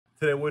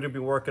Today we're going to be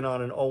working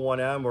on an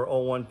 01M or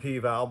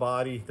 01P valve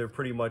body. They're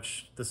pretty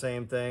much the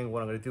same thing.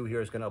 What I'm going to do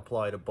here is going to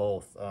apply to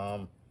both.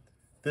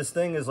 This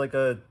thing is like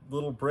a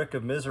little brick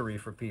of misery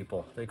for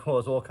people. They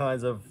cause all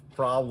kinds of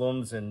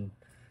problems and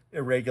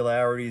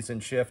irregularities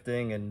and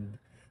shifting, and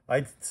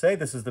I'd say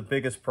this is the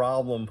biggest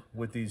problem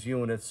with these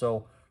units.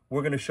 So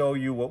we're going to show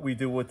you what we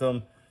do with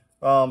them.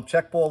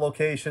 Checkball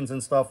locations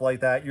and stuff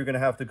like that, you're going to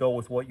have to go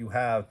with what you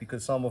have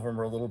because some of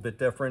them are a little bit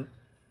different.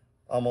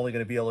 I'm only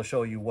going to be able to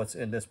show you what's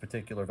in this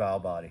particular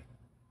valve body.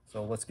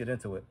 So let's get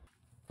into it.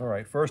 All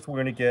right, first we're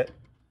going to get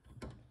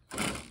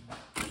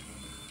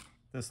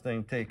this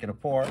thing taken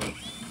apart.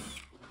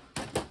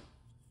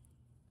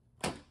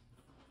 We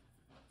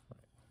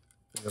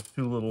have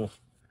two little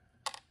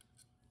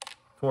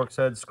Torx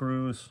head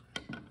screws.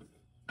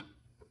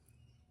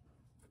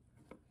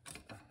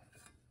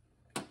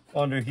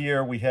 Under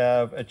here we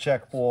have a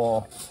check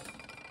ball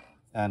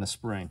and a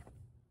spring.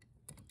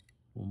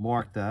 We'll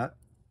mark that.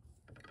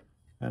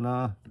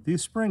 And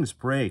these springs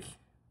break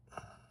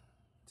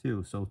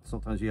too, so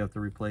sometimes you have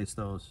to replace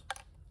those.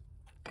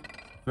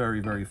 Very,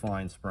 very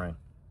fine spring.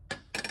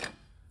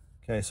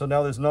 Okay, so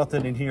now there's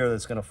nothing in here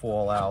that's going to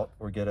fall out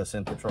or get us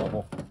into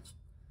trouble.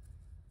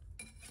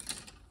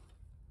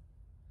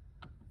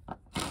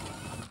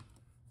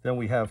 Then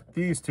we have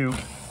these two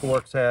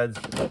Torx heads,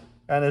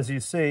 and as you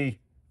see,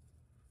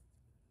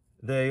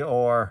 they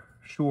are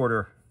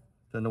shorter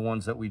than the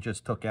ones that we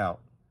just took out.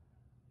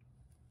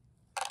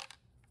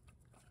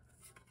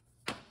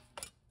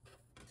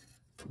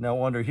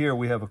 Now under here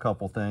we have a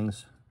couple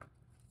things.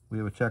 We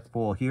have a check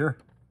ball here,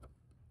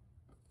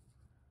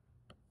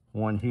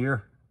 one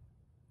here,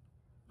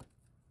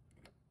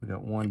 we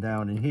got one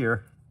down in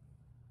here,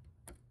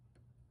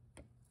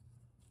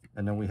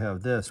 and then we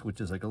have this, which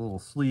is like a little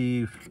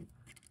sleeve,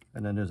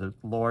 and then there's a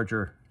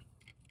larger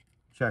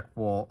check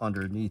ball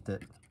underneath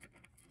it.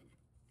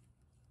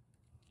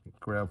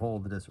 Grab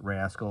hold of this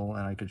rascal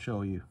and I could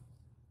show you.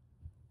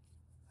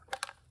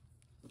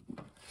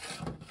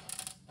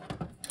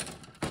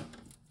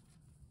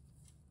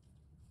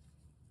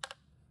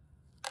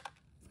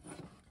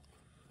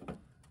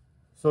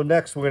 So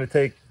next we're going to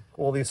take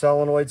all these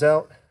solenoids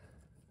out,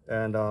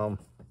 and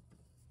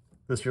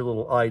this is your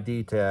little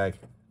ID tag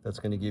that's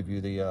going to give you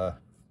the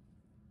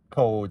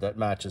code that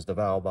matches the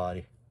valve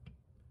body.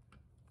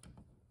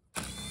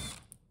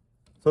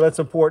 So that's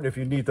important if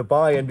you need to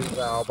buy a new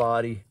valve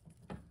body.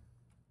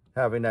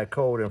 Having that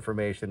code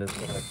information is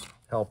going to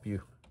help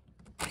you.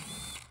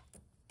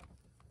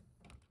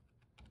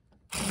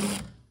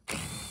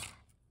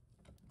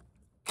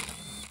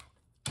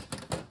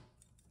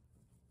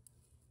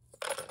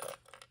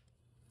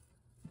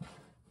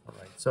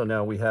 So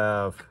now we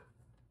have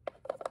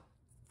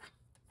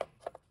a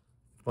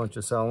bunch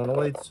of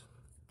solenoids.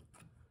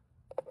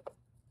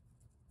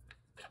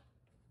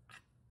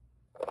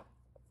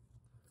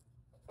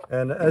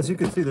 And as you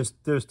can see,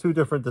 there's two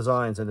different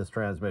designs in this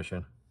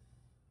transmission.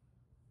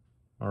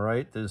 All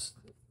right, there's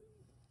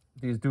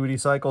these duty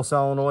cycle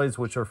solenoids,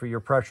 which are for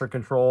your pressure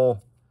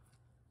control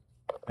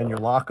and your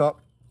lockup,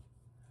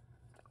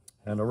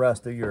 and the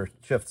rest are your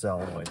shift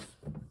solenoids.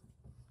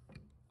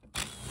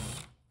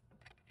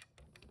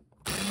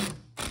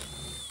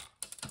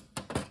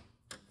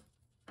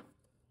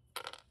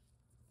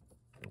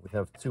 We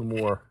have two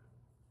more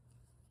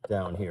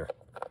down here.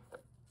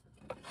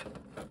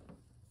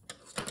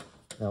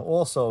 Now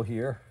also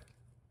here,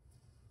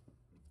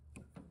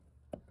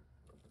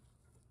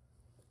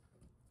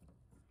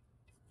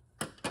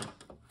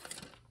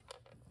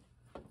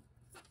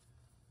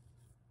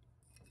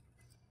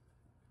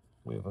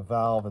 we have a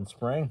valve and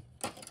spring.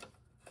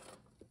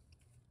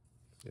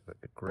 See if I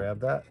could grab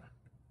that.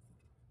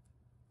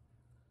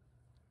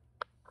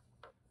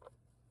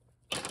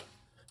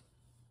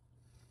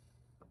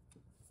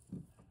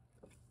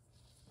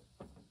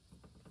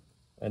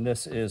 And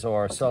this is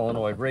our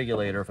solenoid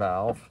regulator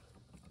valve.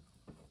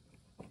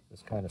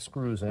 This kind of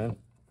screws in.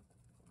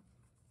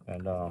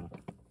 And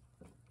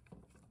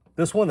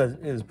this one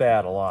is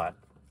bad a lot.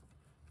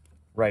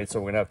 Right, so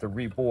we're going to have to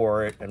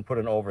rebore it and put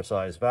an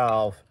oversized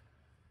valve.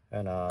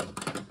 And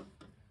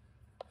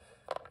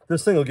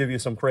this thing will give you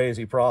some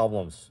crazy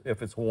problems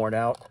if it's worn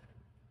out.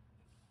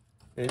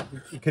 It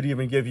could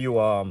even give you,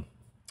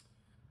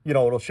 you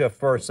know, it'll shift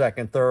first,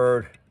 second,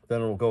 third,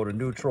 then it'll go to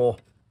neutral.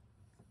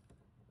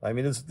 I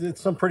mean,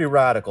 it's some pretty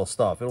radical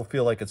stuff. It'll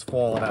feel like it's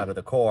falling out of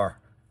the car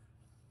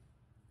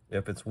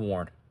if it's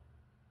worn.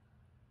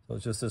 So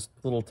it's just this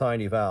little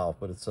tiny valve,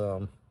 but it's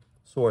a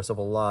source of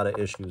a lot of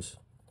issues.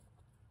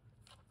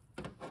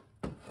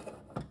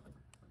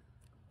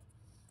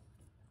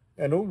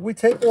 And we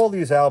take all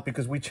these out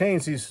because we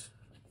change these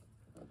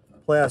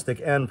plastic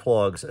end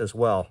plugs as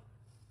well.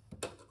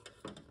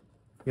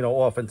 You know,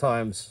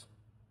 oftentimes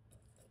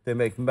they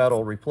make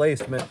metal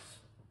replacements,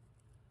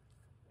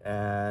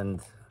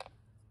 and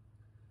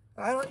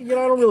I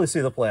don't really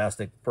see the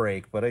plastic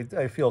break, but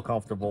I feel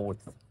comfortable with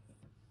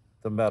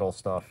the metal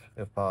stuff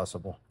if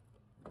possible.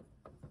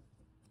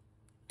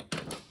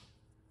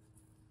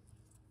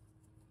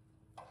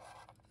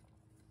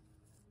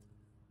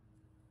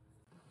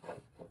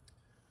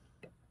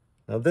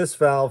 Now this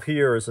valve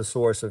here is a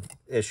source of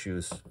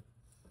issues.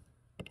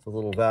 It's a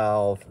little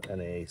valve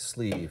and a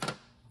sleeve.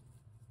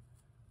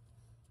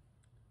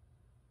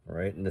 All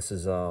right, and this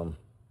is a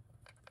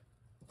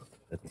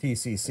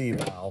TCC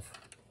valve.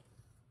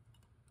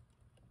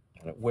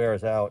 And it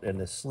wears out in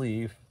this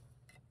sleeve.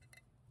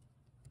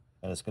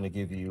 And it's going to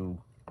give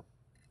you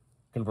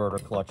converter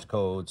clutch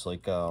codes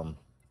like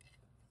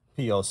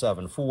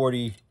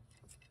P0740,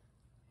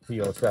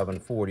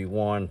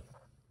 P0741. I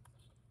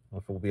don't know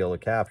if we'll be able to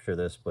capture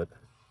this, but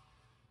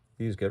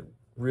these get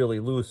really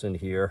loose in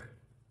here.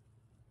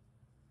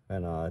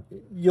 And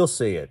you'll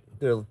see it.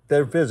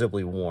 They're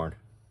visibly worn.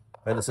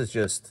 And this is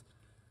just,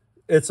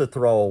 it's a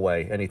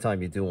throwaway.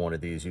 Anytime you do one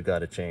of these, you got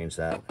to change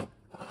that.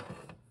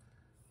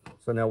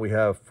 So now we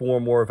have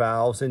 4 more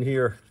valves in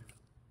here.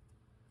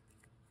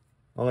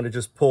 I'm going to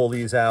just pull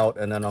these out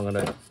and then I'm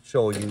going to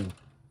show you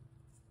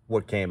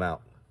what came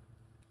out.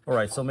 All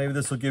right, so maybe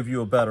this will give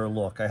you a better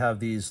look. I have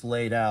these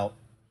laid out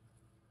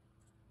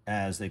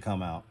as they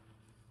come out.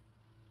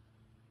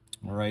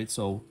 All right,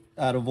 so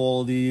out of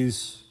all of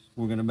these,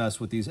 we're going to mess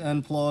with these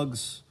end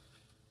plugs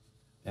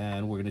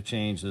and we're going to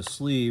change the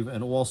sleeve.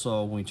 And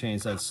also when we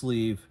change that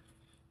sleeve,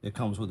 it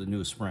comes with a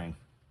new spring.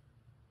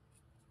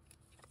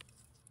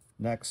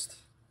 Next,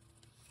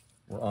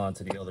 we're on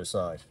to the other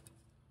side.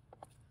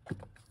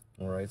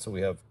 All right, so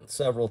we have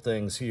several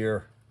things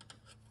here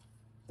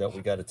that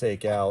we got to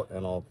take out,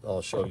 and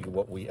I'll show you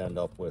what we end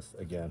up with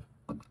again.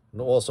 And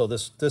also,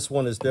 this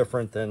one is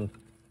different than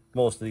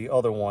most of the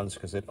other ones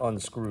because it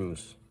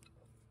unscrews.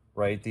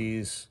 Right,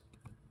 these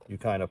you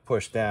kind of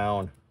push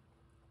down,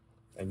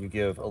 and you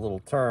give a little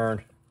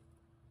turn,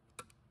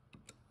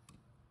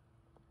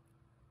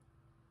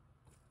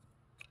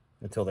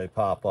 until they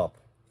pop up.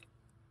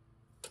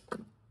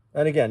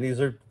 And again, these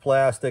are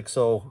plastic,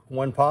 so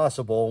when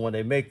possible, when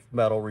they make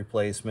metal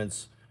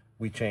replacements,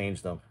 we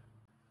change them.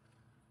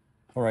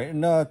 All right,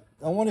 and I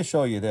want to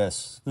show you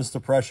this. This is the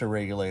pressure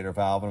regulator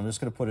valve, and I'm just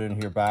going to put it in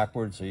here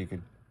backwards so you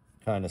could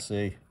kind of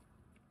see.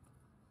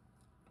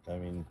 I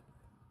mean,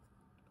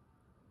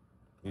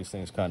 these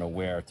things kind of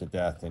wear to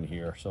death in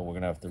here, so we're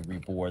going to have to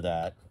rebore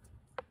that,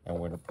 and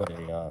we're going to put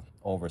a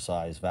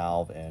oversized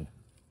valve in.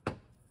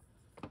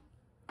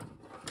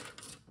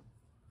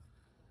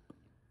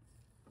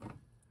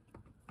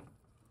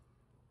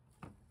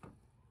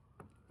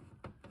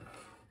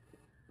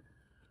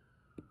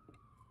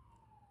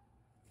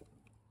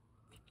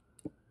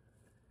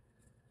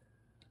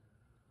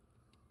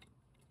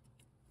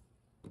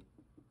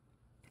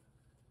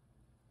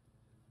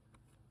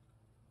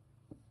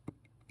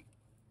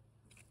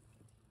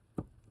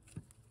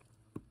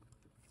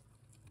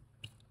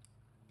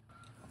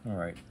 All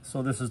right,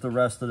 so this is the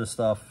rest of the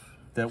stuff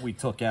that we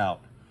took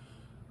out.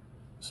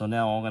 So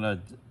now I'm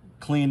gonna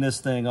clean this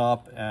thing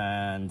up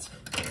and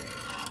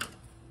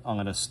I'm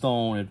gonna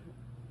stone it,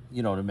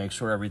 you know, to make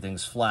sure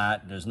everything's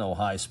flat and there's no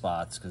high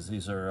spots, because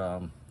these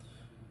are,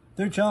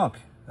 they're junk.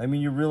 I mean,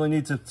 you really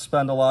need to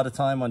spend a lot of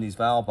time on these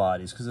valve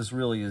bodies because this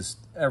really is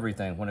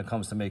everything when it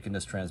comes to making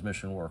this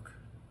transmission work.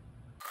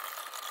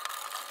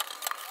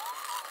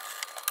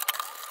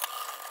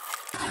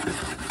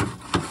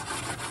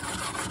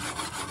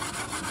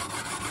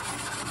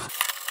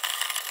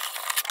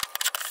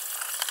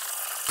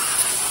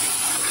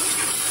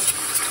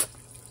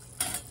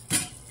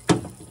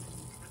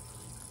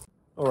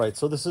 All right,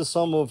 so this is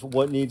some of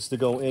what needs to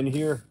go in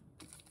here.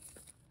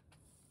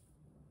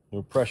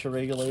 Your pressure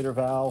regulator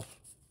valve.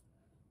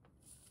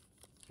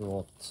 They're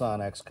all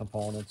Sonnax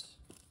components.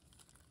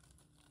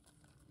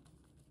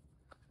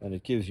 And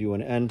it gives you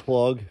an end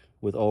plug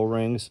with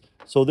O-rings.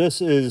 So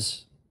this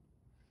is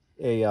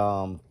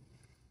a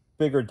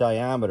bigger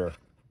diameter,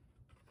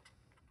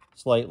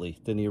 slightly,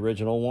 than the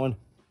original one.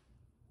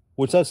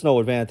 Which that's no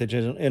advantage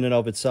in and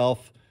of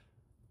itself.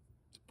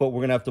 But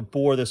we're going to have to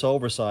bore this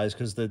oversized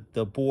because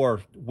the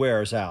bore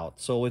wears out.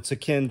 So it's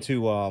akin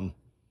to,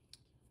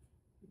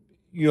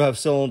 you have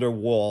cylinder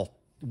wall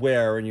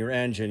wear in your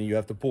engine. You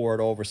have to bore it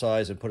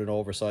oversized and put an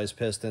oversized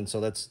piston. So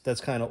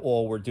that's kind of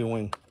all we're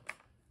doing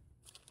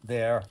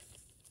there.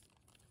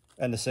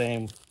 And the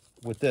same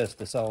with this,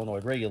 the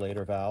solenoid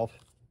regulator valve.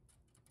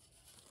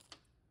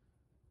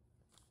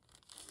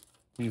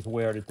 These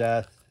wear to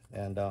death,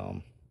 and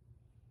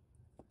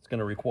it's going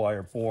to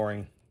require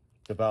boring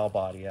the valve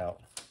body out.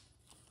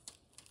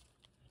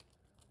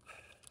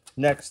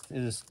 Next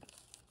is,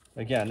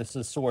 again, this is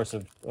a source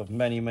of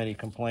many, many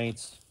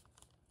complaints.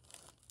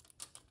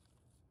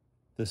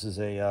 This is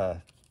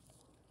a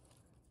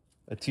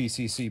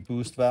TCC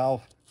boost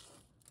valve.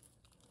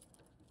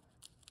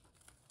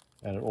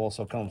 And it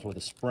also comes with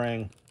a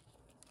spring.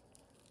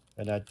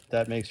 And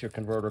that makes your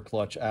converter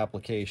clutch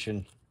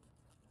application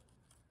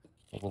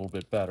a little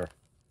bit better.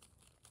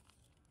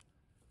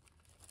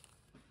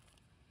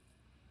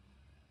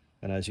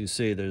 And as you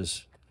see,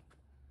 the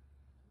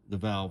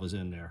valve is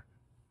in there.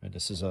 And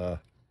this is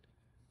to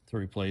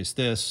replace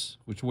this,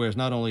 which wears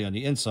not only on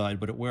the inside,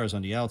 but it wears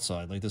on the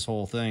outside. Like this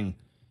whole thing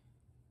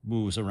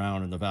moves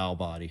around in the valve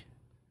body.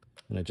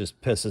 And it just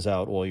pisses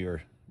out all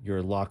your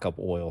lockup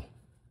oil.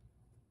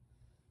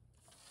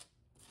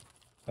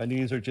 And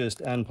these are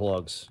just end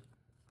plugs,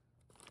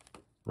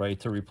 right,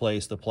 to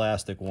replace the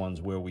plastic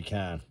ones where we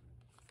can.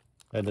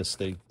 And this,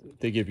 they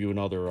give you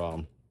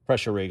another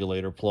pressure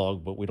regulator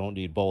plug, but we don't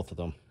need both of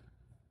them.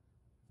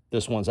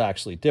 This one's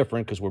actually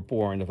different because we're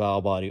boring the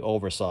valve body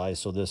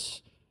oversized, so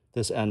this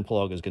end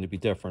plug is going to be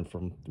different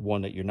from the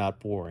one that you're not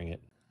boring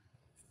it.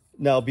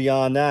 Now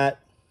beyond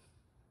that,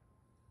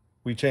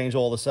 we change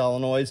all the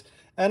solenoids,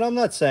 and I'm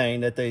not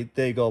saying that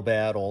they go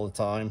bad all the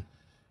time.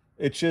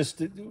 It's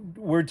just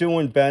we're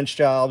doing bench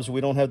jobs. We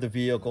don't have the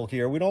vehicle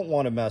here. We don't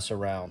want to mess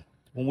around.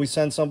 When we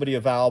send somebody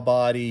a valve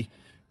body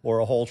or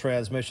a whole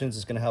transmission,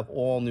 it's going to have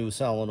all new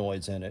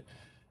solenoids in it.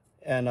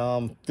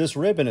 And this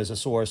ribbon is a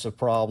source of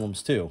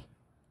problems too.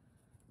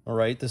 All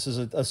right, this is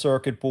a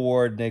circuit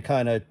board. They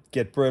kind of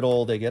get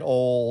brittle, they get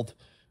old.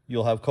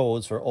 You'll have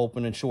codes for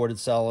open and shorted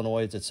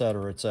solenoids,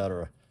 etc.,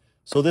 etc.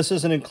 So this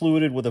isn't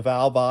included with a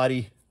valve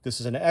body.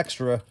 This is an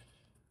extra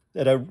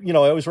that I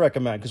always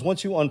recommend, because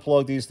once you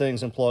unplug these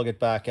things and plug it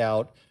back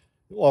out,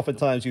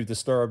 oftentimes you've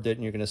disturbed it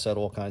and you're going to set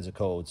all kinds of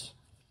codes.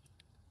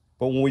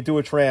 But when we do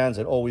a trans,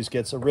 it always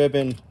gets a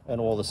ribbon and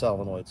all the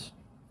solenoids.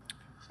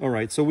 All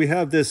right, so we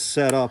have this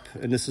set up,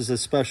 and this is a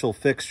special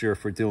fixture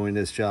for doing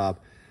this job.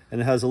 And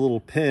it has a little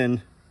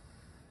pin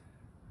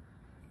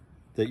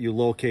that you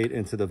locate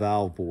into the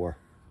valve bore.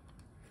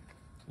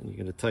 And you're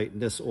going to tighten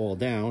this all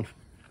down.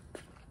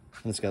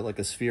 And it's got like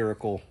a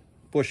spherical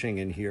bushing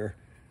in here.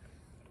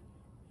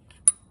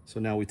 So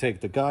now we take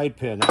the guide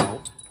pin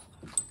out,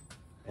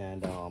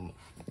 and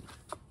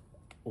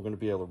we're going to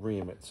be able to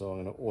ream it. So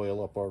I'm going to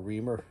oil up our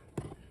reamer,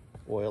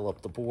 oil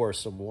up the bore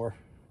some more.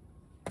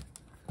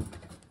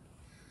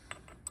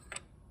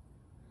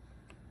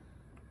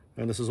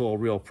 And this is all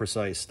real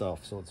precise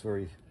stuff, so it's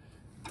very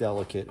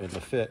delicate in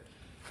the fit.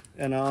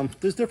 And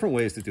there's different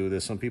ways to do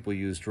this. Some people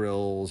use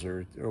drills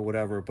or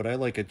whatever, but I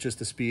like it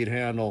just a speed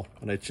handle,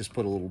 and I just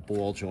put a little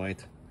ball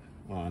joint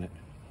on it.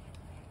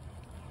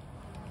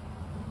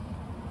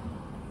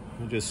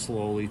 And just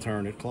slowly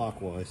turn it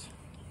clockwise.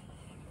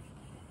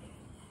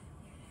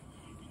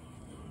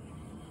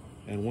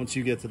 And once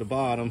you get to the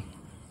bottom,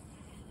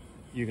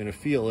 you're going to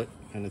feel it,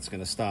 and it's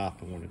going to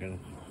stop, and we're going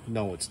to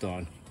know it's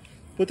done.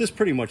 But this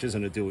pretty much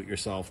isn't a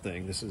do-it-yourself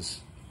thing. This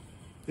is,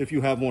 if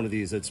you have one of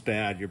these that's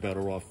bad, you're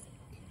better off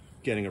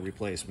getting a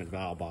replacement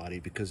valve body,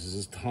 because this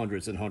is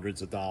hundreds and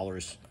hundreds of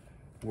dollars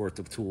worth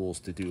of tools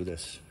to do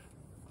this.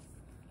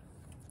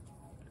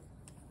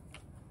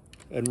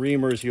 And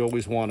reamers, you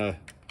always want to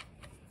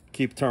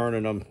keep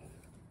turning them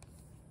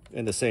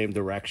in the same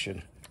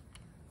direction.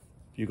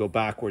 If you go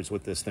backwards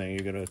with this thing,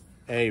 you're going to,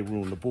 A,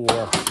 ruin the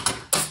bore,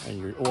 and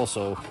you're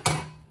also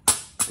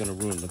going to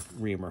ruin the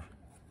reamer.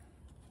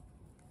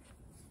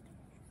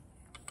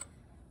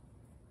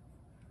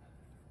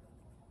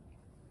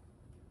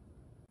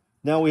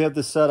 Now we have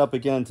this set up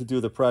again to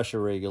do the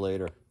pressure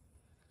regulator.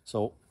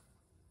 So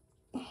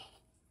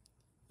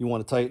you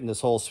want to tighten this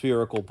whole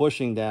spherical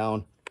bushing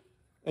down,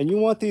 and you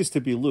want these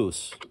to be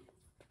loose,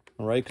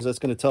 all right? Because that's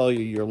going to tell you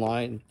you're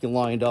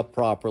lined up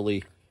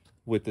properly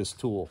with this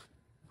tool.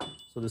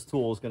 So this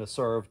tool is going to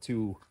serve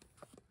to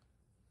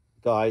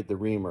guide the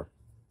reamer.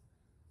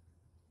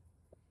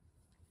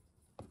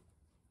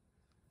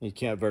 You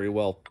can't very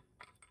well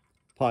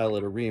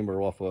pilot a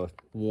reamer off a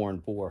worn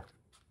bore.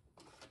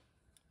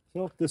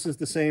 So this is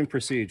the same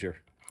procedure.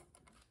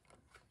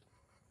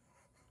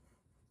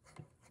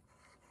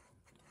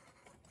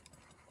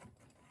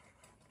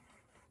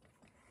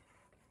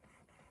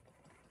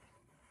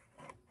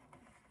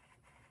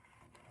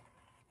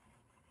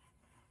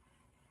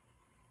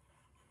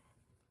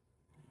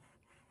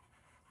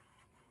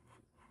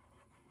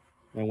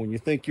 And when you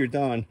think you're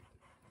done,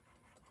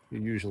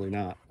 you're usually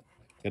not.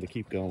 Got to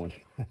keep going.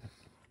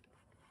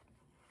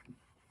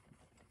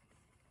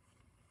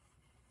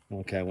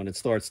 Okay, when it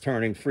starts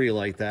turning free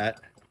like that,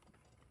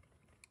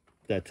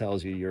 that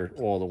tells you you're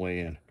all the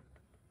way in.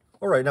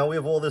 All right, now we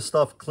have all this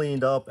stuff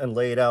cleaned up and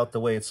laid out the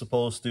way it's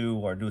supposed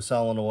to. Our new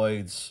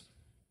solenoids,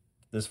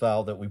 this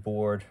valve that we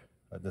bored,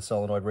 the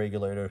solenoid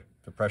regulator,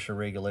 the pressure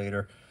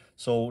regulator.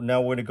 So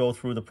now we're going to go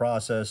through the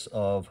process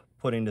of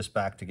putting this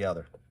back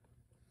together.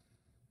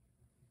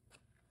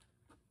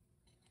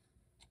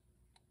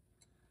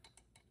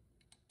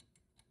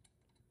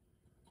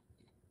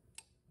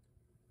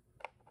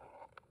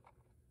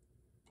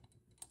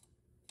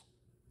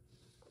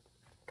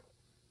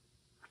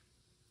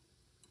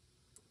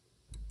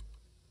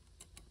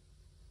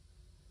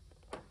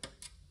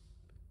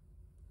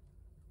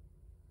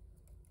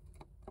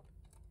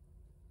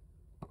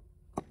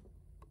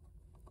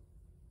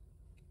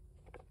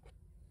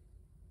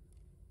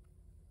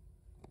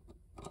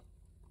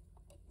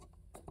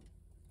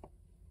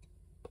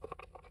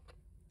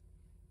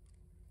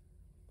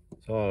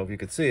 So if you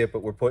could see it,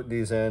 but we're putting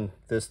these in.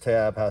 This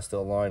tab has to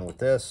align with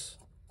this,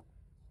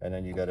 and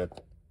then you got to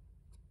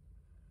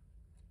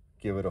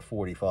give it a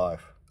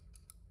 45.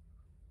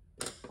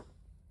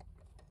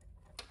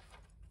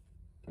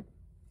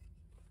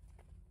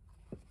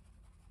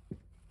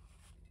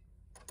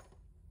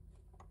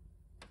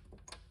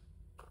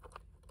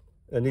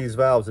 And these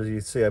valves, as you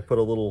see, I put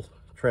a little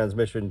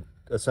transmission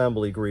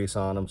assembly grease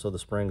on them so the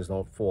springs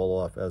don't fall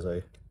off as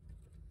I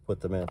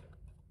put them in.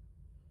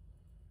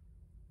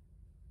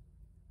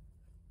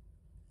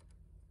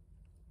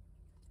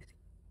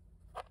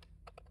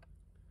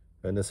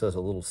 And this has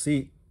a little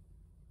seat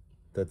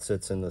that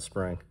sits in the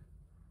spring.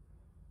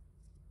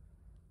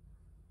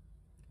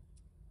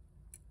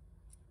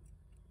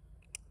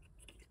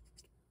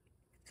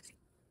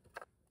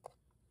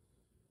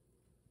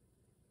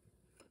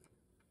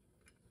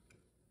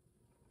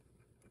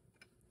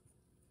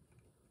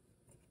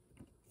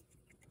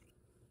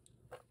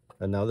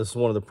 And now this is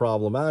one of the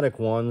problematic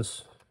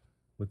ones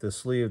with this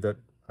sleeve that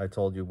I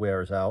told you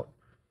wears out.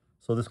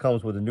 So this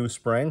comes with a new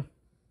spring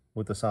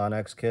with the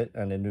Sonnax kit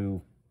and a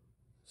new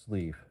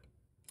sleeve.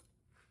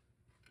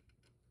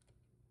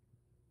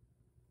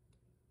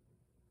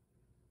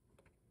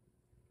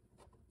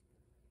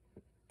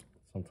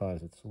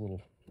 Sometimes it's a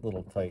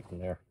little tight in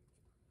there.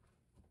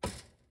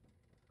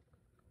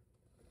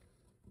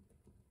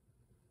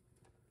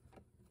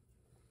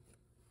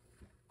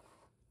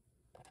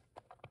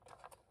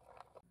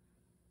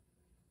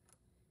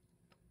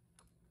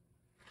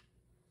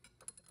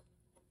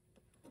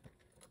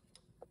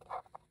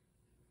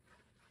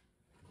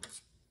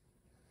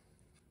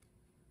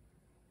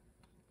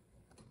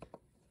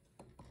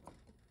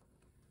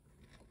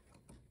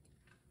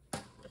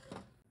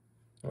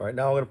 All right,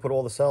 now I'm going to put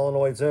all the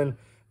solenoids in,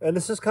 and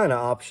this is kind of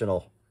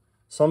optional.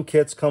 Some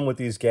kits come with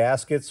these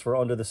gaskets for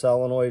under the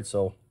solenoid,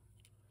 so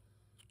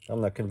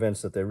I'm not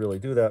convinced that they really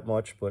do that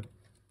much, but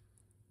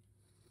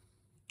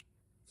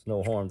it's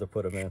no harm to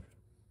put them in.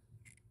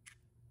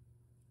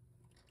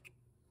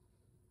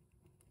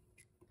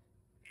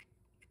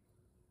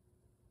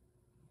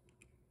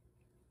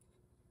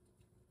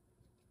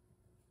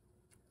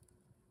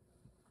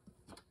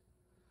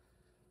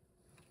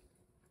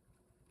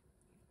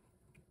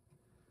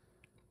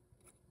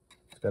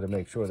 Just got to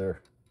make sure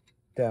they're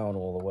down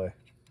all the way.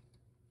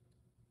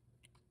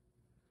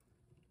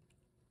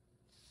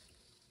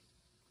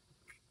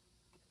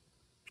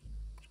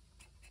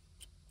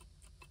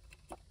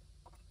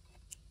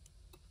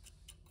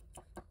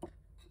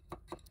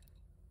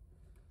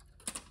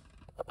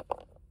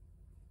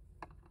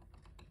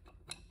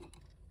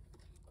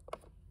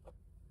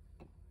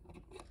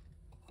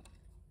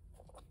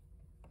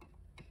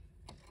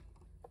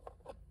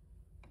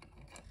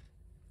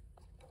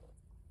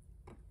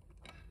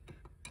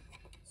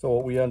 So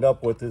what we end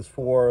up with is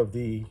 4 of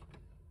the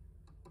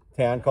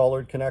tan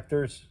colored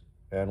connectors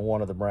and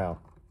 1 of the brown.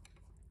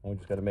 And we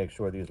just got to make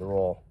sure these are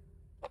all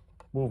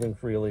moving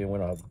freely and we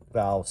don't have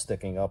valves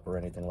sticking up or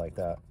anything like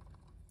that.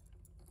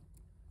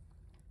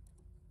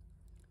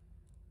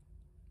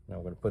 Now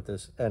we're going to put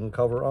this end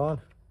cover on.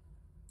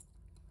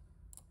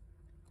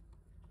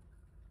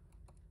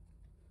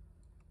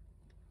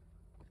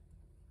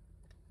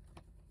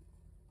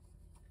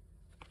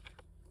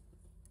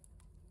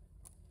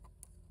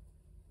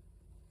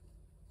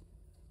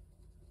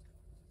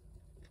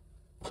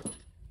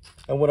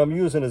 And what I'm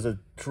using is a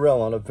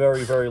drill on a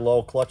very, very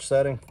low clutch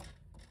setting.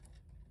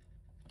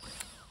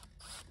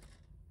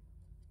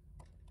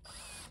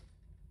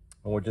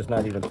 And we're just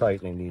not even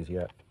tightening these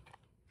yet.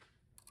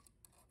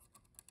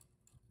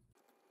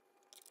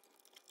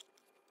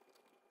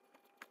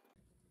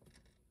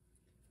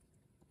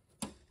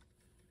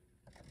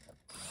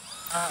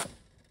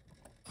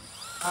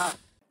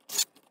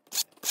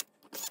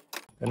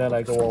 And then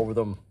I go over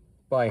them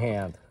by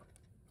hand.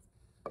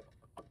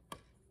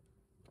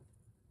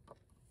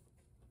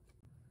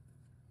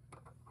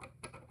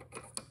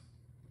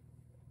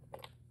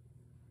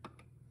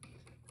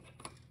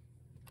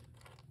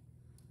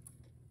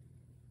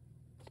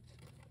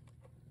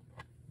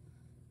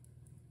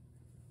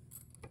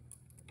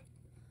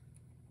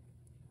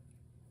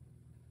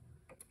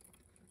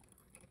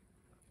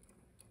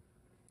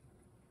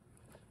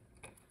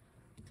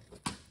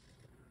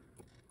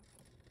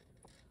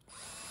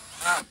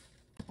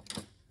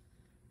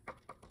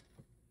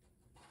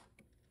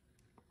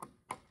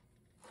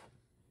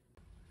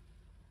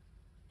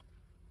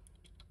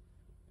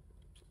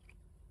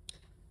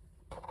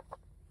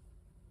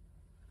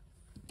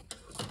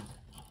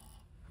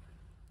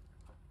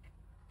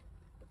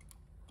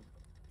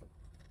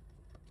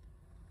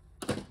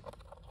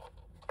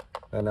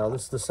 And now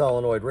this is the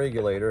solenoid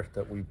regulator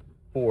that we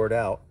bored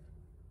out.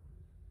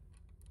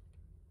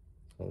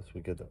 So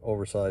we get the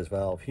oversized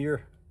valve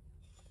here.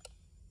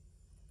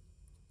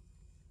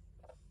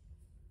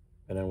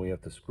 And then we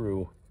have to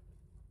screw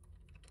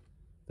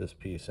this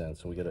piece in.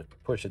 So we got to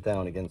push it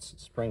down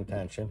against spring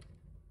tension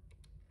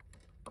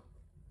to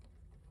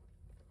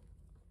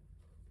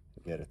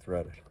get it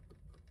threaded.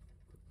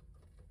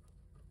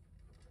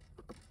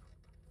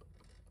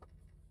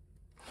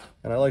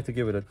 And I like to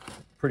give it a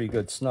pretty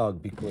good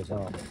snug because,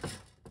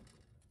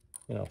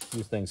 you know,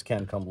 these things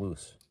can come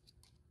loose.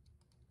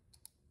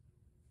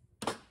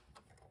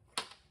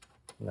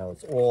 Now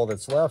it's all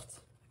that's left.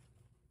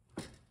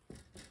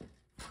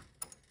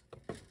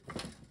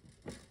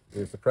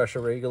 Here's the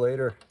pressure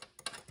regulator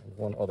and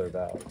 1 other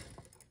valve.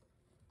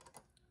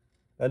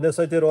 And this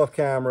I did off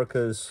camera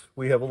because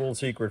we have a little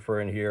secret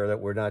for in here that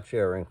we're not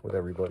sharing with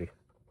everybody.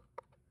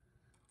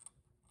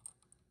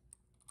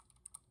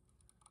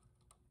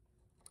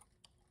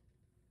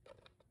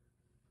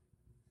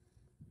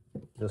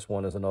 This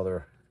one is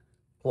another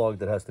plug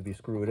that has to be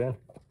screwed in.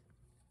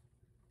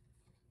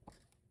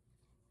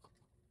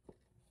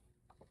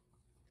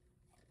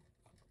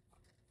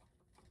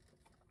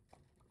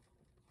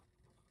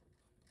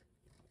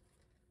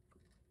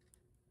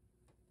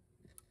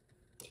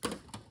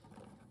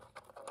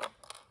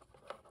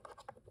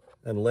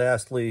 And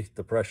lastly,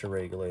 the pressure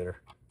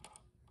regulator.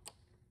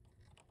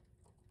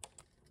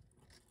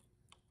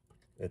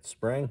 It's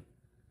spring.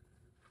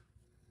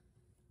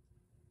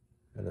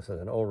 And this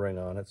has an O-ring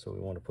on it, so we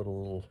want to put a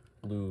little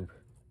lube.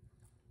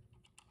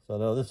 So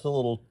now this is a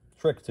little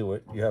trick to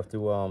it. You have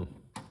to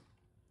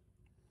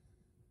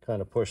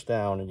kind of push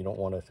down, and you don't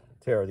want to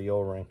tear the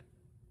O-ring.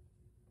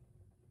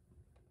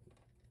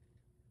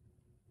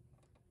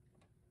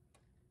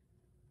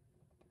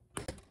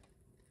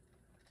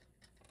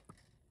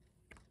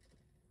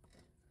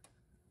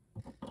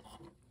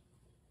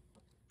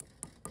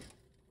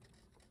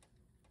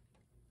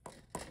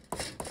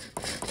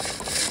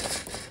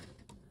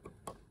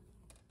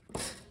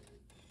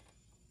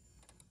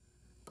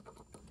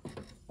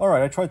 All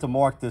right, I tried to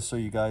mark this so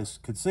you guys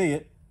could see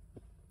it.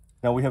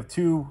 Now we have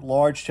two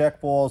large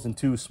check balls and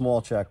two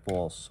small check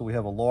balls. So we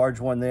have a large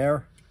one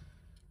there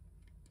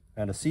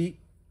and a seat,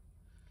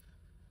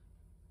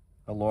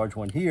 a large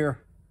one here,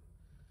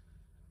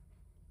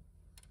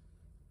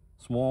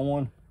 small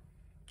one,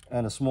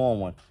 and a small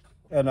one.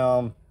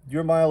 And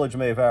your mileage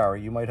may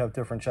vary. You might have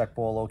different check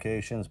ball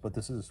locations, but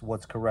this is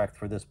what's correct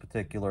for this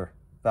particular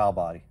valve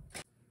body.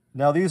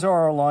 Now these are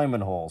our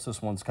alignment holes.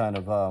 This one's kind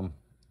of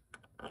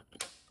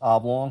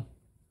oblong,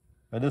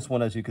 and this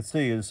one, as you can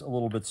see, is a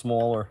little bit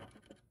smaller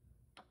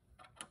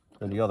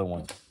than the other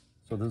ones.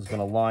 So this is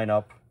going to line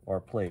up our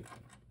plate.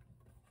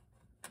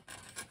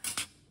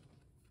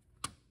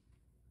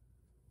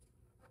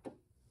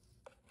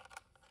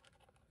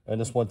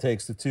 And this one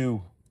takes the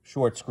two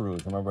short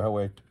screws. Remember how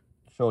I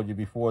showed you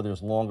before,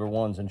 there's longer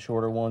ones and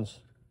shorter ones?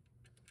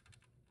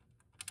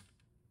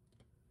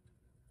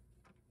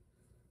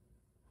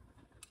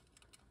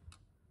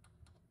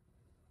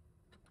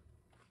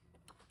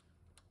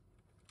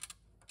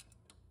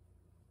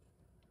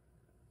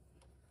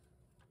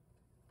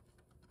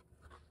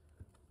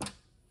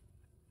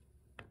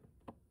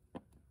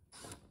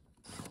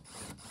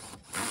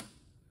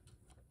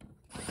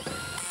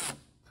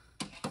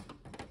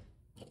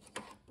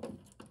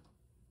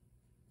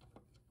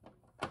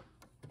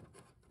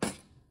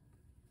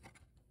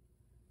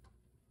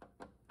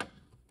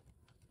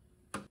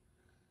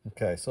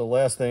 Okay, so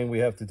last thing we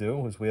have to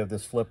do is we have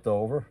this flipped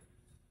over.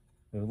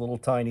 We have a little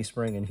tiny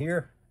spring in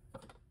here.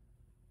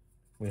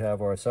 We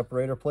have our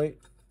separator plate.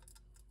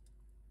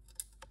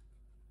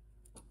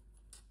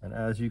 And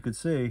as you can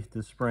see,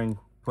 this spring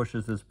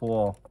pushes this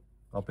ball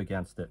up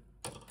against it.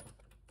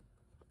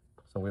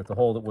 So we have to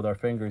hold it with our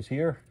fingers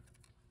here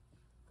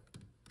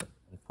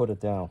and put it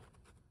down.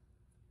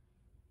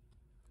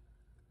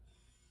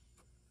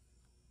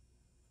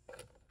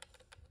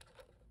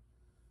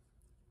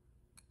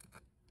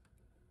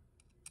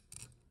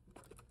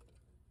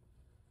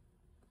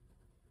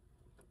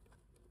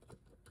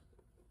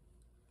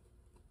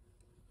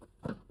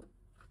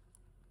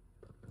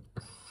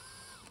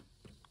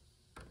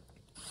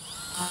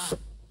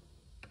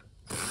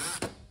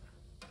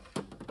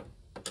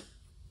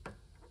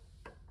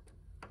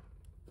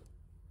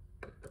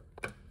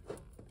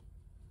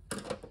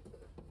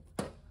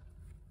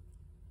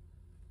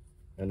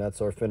 And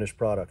that's our finished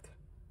product.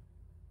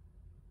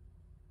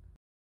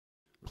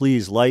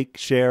 Please like,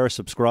 share,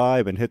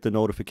 subscribe, and hit the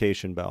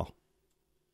notification bell.